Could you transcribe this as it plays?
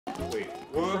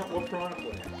What piranha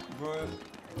plant?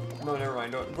 No, never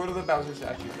mind. Go to the Bowser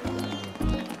statue.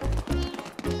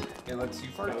 It lets you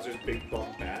fart. Bowser's Big Bum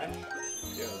Bash?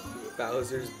 Yeah, let's do it.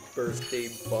 Bowser's birthday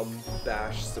bum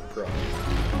bash surprise.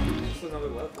 Just another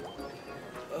level.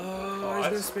 Oh, I was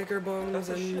gonna spank our bums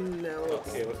and now it's...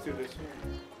 Okay, let's do this one.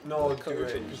 No, do Color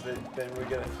it, change. because then we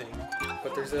get a thing.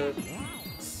 But there's a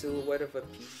silhouette of a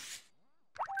pea.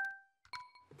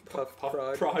 Puff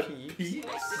prod peaks.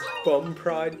 Bum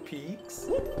prod peaks.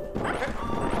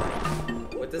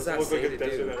 What does that say to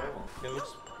do? It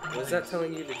looks... What is that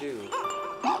telling you to do?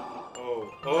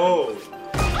 Oh.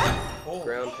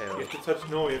 Ground You pound. have to touch,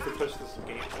 no, you have to touch this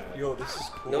gamepad. Yo, this is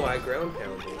cool. No, I ground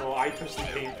pounded. No, I touched the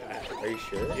gamepad. Are you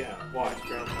sure? Yeah, watch,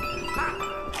 ground pound.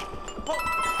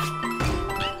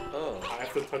 Oh. I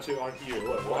have to touch it on here.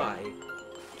 What? Why?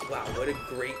 Wow, what a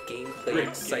great gameplay, Great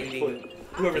exciting. gameplay.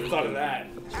 Whoever thought of that?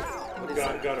 What is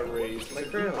that? Got a raise. My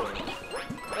ground.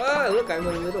 Ah, look, I'm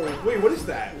a little... Wait, what is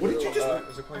that? What did you just...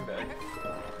 There's a coin bag.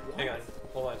 Hang on.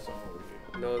 Hold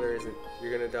on. No, there isn't.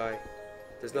 You're gonna die.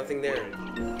 There's nothing there.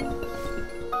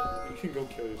 You can go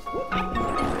kill yourself.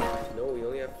 No, we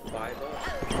only have 5 up.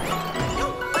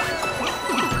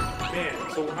 Man,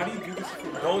 so how do you do this if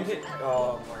you're not Don't using, hit...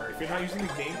 if you're not using the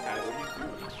gamepad, what do you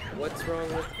do? What's wrong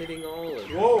with hitting all of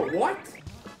them? Whoa, what?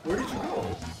 Where did you go?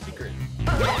 Secret.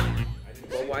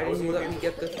 Well, why didn't you let me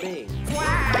get the thing?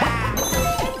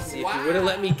 See, if you would have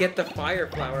let me get the fire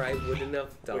flower, I wouldn't have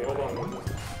done Wait, it. hold on.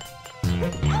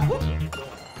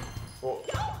 Well,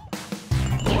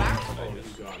 Oh, you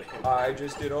got it. I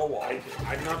just did a wall.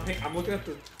 I'm not paying. I'm looking at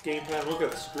the gamepad. I'm looking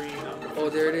at the screen. Oh,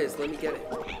 there it is. Let me get it.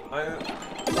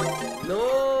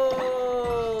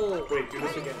 No! Wait, do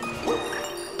this again.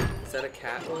 Is that a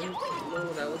cat one?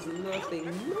 No, that was nothing.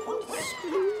 No,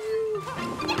 screw you.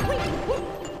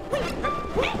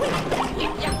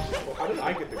 Well, how did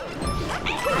I get the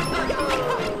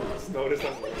Just notice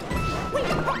I'm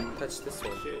Touch this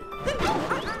one. shit.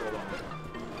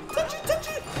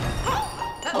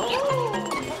 Hold on.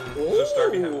 Just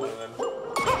start behind one of them.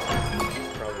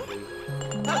 Probably.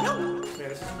 Man,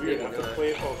 this is weird. I have to Maybe play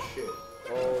it. Oh shit.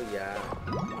 Oh, yeah.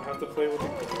 I have to play with the.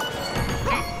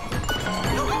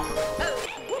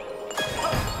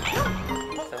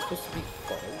 Is that supposed to be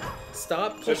fun?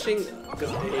 Stop pushing.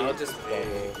 Because I'll just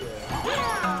bubble.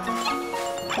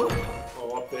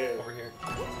 Oh, up there. Over here.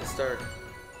 Start.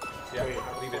 Yeah, Wait,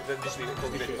 leave it. Just leave it.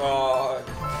 Just leave it.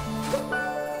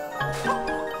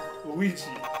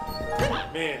 Luigi.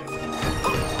 Man.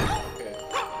 Okay.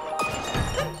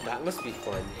 That must be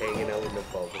fun, hanging out in the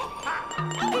bubble.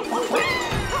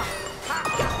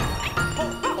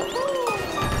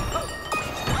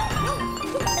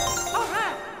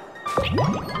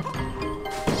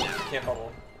 Can't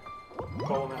bubble.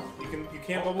 Bubble now. You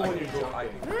can't bubble when you're jumping.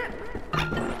 Yeah,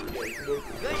 you can go.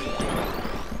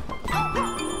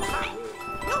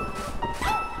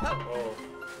 Oh.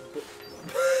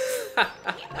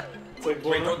 It's like Wait,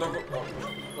 blowing don't up. go.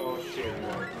 Oh shit.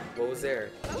 What was there?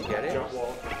 Did you get it? Jump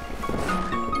wall.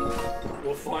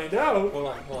 We'll find out. Hold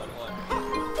on.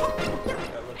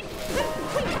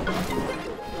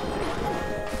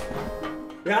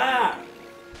 Yeah.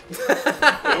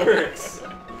 It works.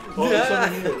 Oh, there's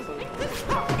something here.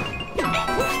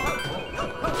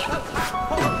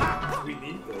 We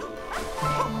need those.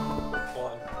 Hold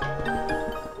on.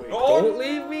 Wait. Don't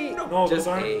leave me! No, just those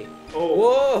aren't. A.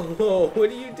 Oh. Whoa! What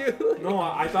are you doing? No,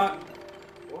 I thought.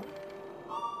 What?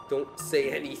 Don't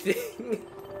say anything.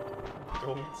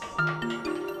 Don't.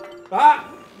 Ah!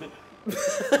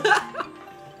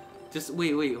 Just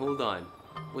wait, hold on.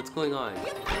 What's going on?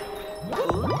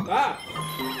 Ah!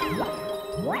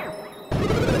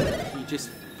 He just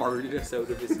farted us out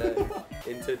of his head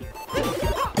into.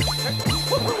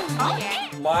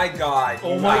 My God.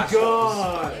 Oh you my assholes.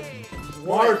 God!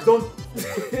 Mark, don't.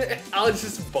 I'll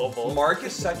just bubble. Mark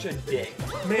is such a dick.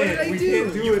 Man, did I we do?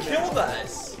 can't do You it. killed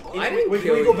us. I didn't Wait, can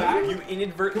kill we go you. back? You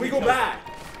inadvertently. Can we go killed back?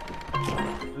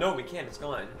 us. No, we can't. It's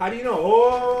gone. How do you know?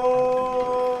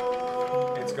 Oh!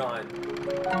 It's gone.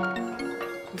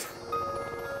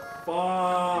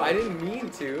 Fuck. I didn't mean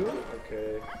to.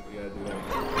 Okay, we gotta do that.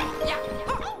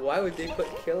 Why would they put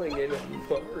killing in a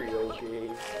Mario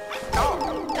game?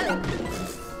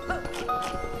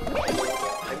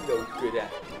 I'm no good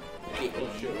at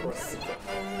games.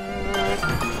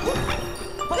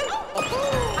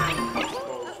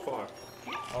 Oh, fuck.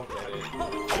 Okay.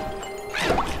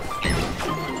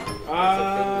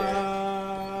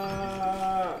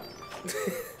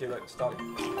 Okay, look, stop.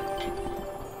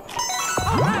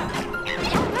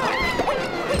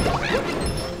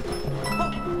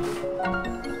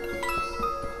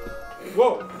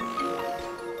 Whoa!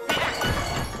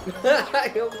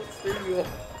 I almost threw you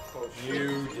off. Oh, shit.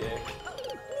 You dick.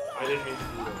 I didn't mean to do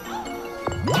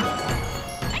that.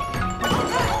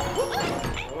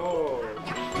 Oh.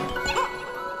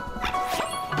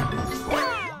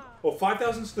 Oh,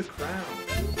 5,000's the crown.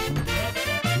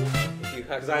 If you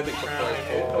have Because I had the crown,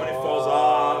 and oh. when it falls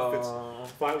off, it's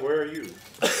fine. Where are you?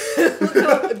 Look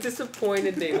how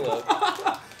disappointed they look.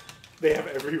 They have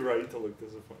every right to look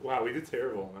disappointed. Wow, we did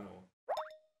terrible on that one.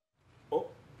 Oh,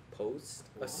 Post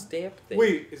a What? stamp thing.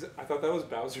 wait, I thought that was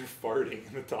Bowser farting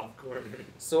in the top corner.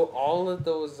 So all of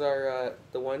those are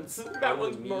the ones. That on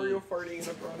one's the Mario farting in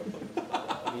the front of him.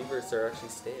 Miiverse are actually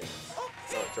stamps,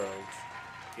 not drawings.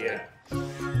 Yeah.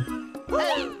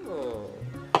 Oh.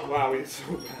 Wow, we did so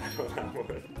bad on that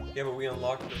one. Yeah, but we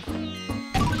unlocked it.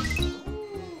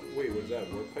 Wait, what is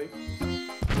that? Warp pipe?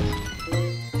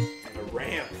 And a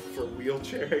ramp for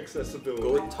wheelchair accessibility.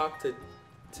 Go and talk to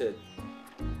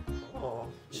Oh.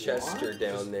 Chester What?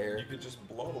 down You there. could just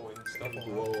blow and stuff.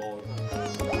 Blow all the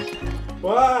time.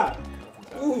 Ah!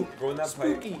 Ooh, Go in that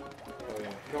spooky. pipe. Oh yeah.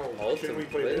 No, shouldn't we Ultimate.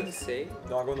 play What did you this? say?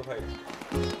 No, I'll go in the pipe.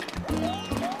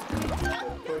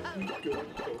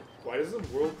 Why does the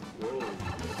world glow?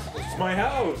 It's my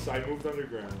house! I moved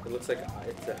underground. It looks like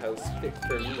it's a house fit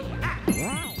for me.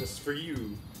 Just for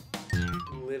you.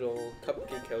 Little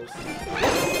cupcake house.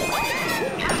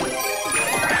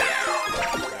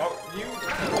 Oh, you.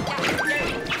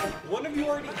 One of you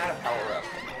already had a power up.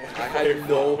 I had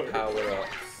no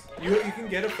power-ups. You can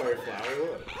get a fire flower,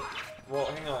 look. Well,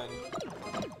 hang on.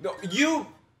 No, you.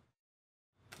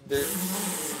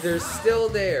 They're still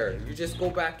there. You just go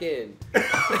back in.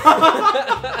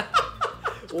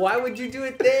 Why would you do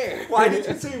it there? Why did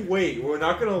you say wait? We're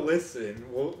not gonna listen.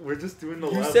 We're just doing the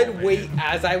You level, said man. wait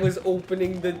as I was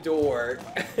opening the door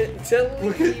to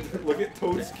Look leave. at, look at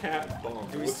Toad's cat bum.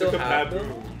 Do we Looks still like a have them?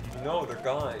 baboon. No, they're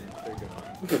gone. They're gone.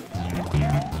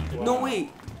 No, Wow.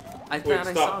 wait. I Wait, thought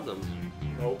I stop. saw them.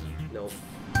 Nope. No.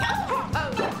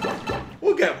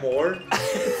 We'll get more.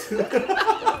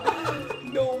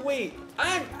 No, wait.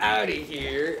 I'm out of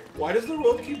here. Why does the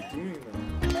world keep doing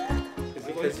that? Is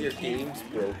it Because like your game's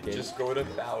broken. Just go to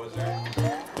Bowser.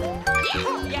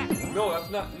 No, that's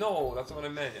not. No, that's not what I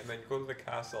meant. I meant go to the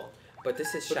castle. But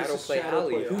this is But this Shadow is Play Shadow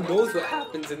Alley. Play Who Alley. knows what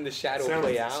happens in the Shadow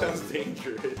Play Alley? Sounds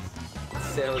dangerous.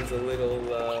 Sounds a little,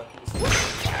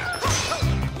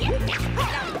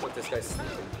 What this guy's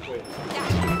sleeping. Wait.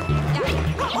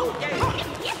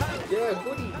 Yeah,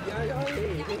 goody. Yeah,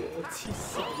 hey, what's he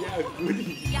saying? Yeah, goody.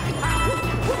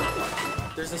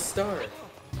 There's a star.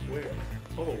 Where?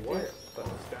 Oh, what? But-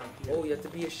 It's down here. Oh, you have to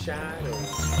be a shadow.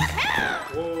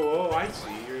 Whoa, whoa, I see.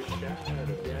 You're a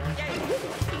shadow.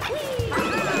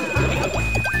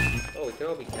 Oh, we can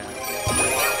all be cats.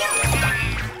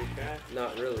 You're a cat?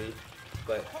 Not really,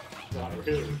 but Not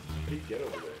really. How do you get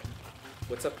over there?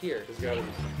 what's up here? There's gotta be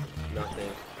Nothing.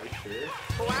 Are you sure?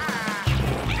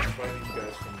 Find these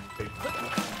guys from Big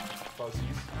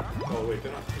Fuzzies. Oh, wait,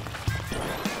 they're not big.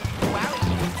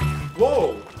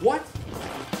 Whoa! What?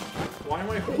 Why am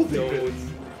I holding No, this?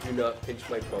 do not pinch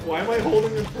my bum. Why am I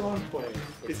holding a prawn plane?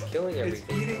 It's killing It's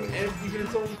everything. eating even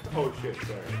its own. Oh shit!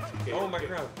 Sorry. Okay, Oh, my okay,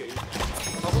 crown. okay.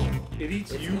 It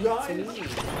eats It's you neat guys. to me.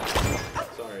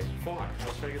 Sorry. Fuck. I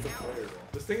was trying to get the fireball.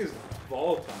 This thing is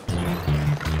volatile.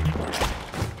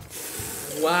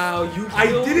 Wow, you I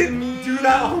killed didn't me. do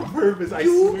that on purpose. I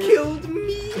You swear. killed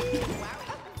me.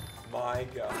 My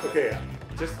God. Okay,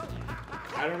 just.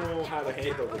 I don't know how to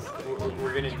handle this thing.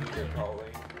 We're gonna need it probably.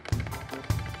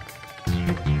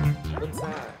 What's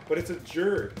that? But it's a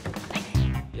jerk.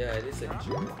 Yeah, it is a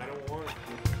jerk. I don't want it.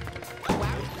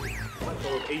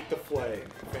 Oh, it ate the flag.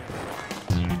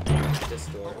 This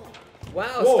door. Wow,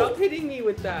 Whoa. stop hitting me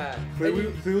with that.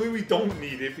 Clearly we don't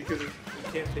need it because we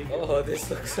can't take it. Oh, this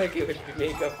looks like it would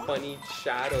make a funny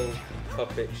shadow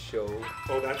puppet show.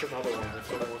 Oh, that's another one if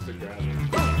someone wants to grab it.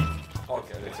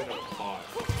 Okay. It's in a pot.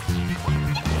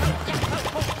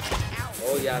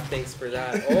 Oh yeah, thanks for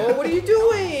that. Oh, what are you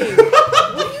doing?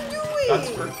 What are you doing? That's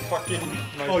for fucking.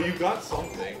 My... Oh, you got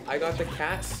something. I got the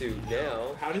cat suit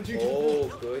now. How did you get Oh,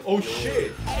 good. Oh lord.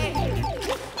 shit!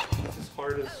 It's as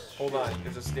hard as. Hold on,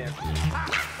 there's a stamp. Under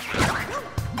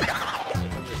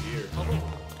here. God damn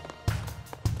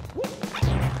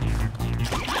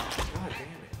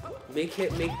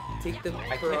Take the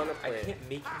piranha I plant. can't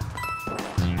make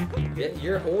it. Yeah,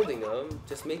 you're holding them.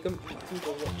 Just make them eat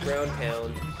through the ground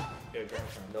pound. it. Yeah, ground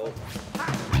pound. Nope.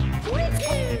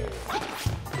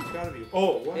 It's gotta be.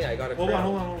 Oh, what? Yeah, I got a Hold crown.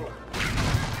 on.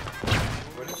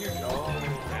 What did you? Oh.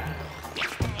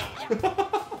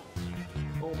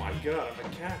 Oh my god, I'm a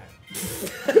cat.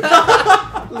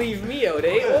 Leave me out,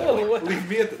 eh? Oh, what? Leave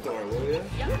me at the door, will ya?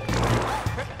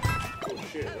 Oh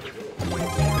shit.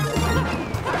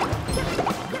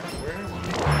 Where am I?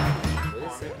 What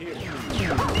is it?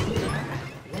 Here.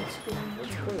 What's going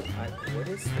on? What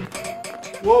is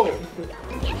this? Whoa!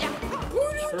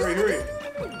 Hurry, hurry.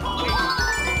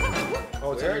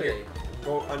 Oh, it's Where under are here.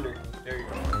 Go under. There you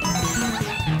go.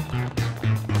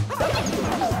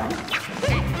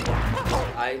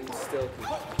 I'm still.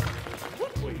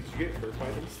 Wait, did you get hurt by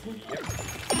this thing? Yep.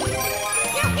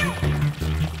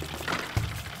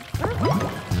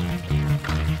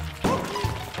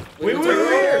 Wait, wait,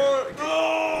 wait.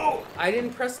 No! I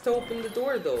didn't press to open the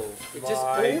door though. It just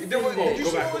My- opened. There was- Did you Go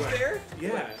see back, what go was back. there?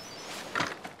 Yeah.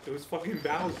 It was fucking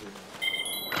Bowser.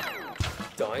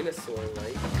 Dinosaur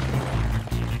like.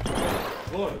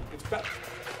 Look, it's back.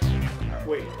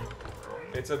 Wait.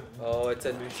 It's a. Oh, it's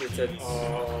a.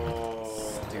 Oh.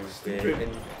 Stupid.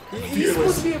 And he's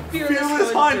supposed to be a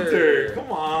fearless hunter.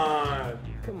 Come on.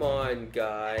 Come on,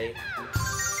 guy.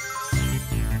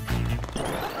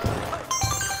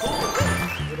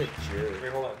 What a jerk.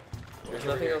 Wait, hold on. There's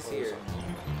nothing else here.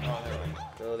 Oh, there we go.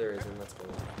 No, there isn't. Let's go.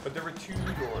 But there were 2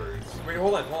 doors. Wait,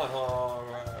 hold on. Oh.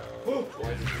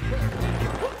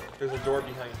 There's a door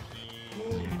behind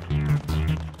here.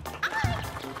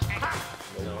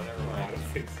 No, never I mind. don't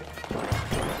think so.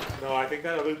 No, I think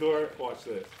that other door. Watch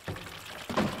this.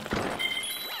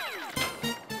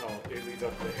 No, it leads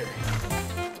up there.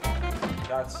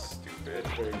 That's stupid.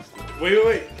 Very stupid. Wait, wait,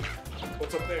 wait.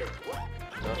 What's up there? No.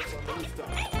 What's on the rooftop?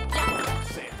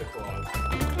 Santa Claus.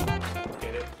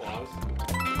 Get it, Claus?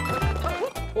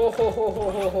 Ho ho ho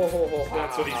ho ho ho ho ho.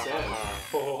 That's what he said.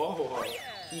 Ho, ho, ho, ho, ho.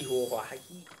 Hee ho ho ha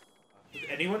hee. Did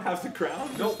anyone have the crown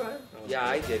Nope. this time? Oh. Yeah,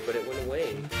 I did, but it went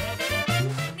away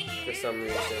for some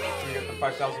reason. We got the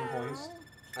 5,000 points.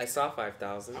 I saw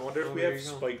 5,000. I wonder if Oh, we there have you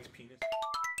go. spiked penis.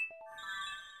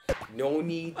 No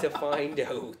need to find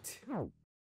out.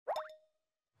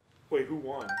 Wait, who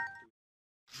won?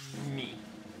 Me.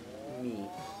 Me.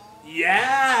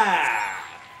 Yeah!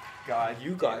 God,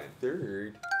 You got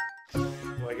third.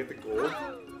 Will I get the gold?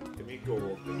 Give me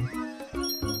gold.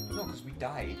 No, because we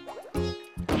died.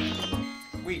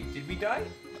 Wait, did we die?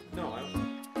 No, I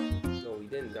don't. No, we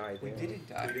didn't die We there. didn't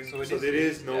die. So it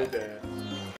is no death. death.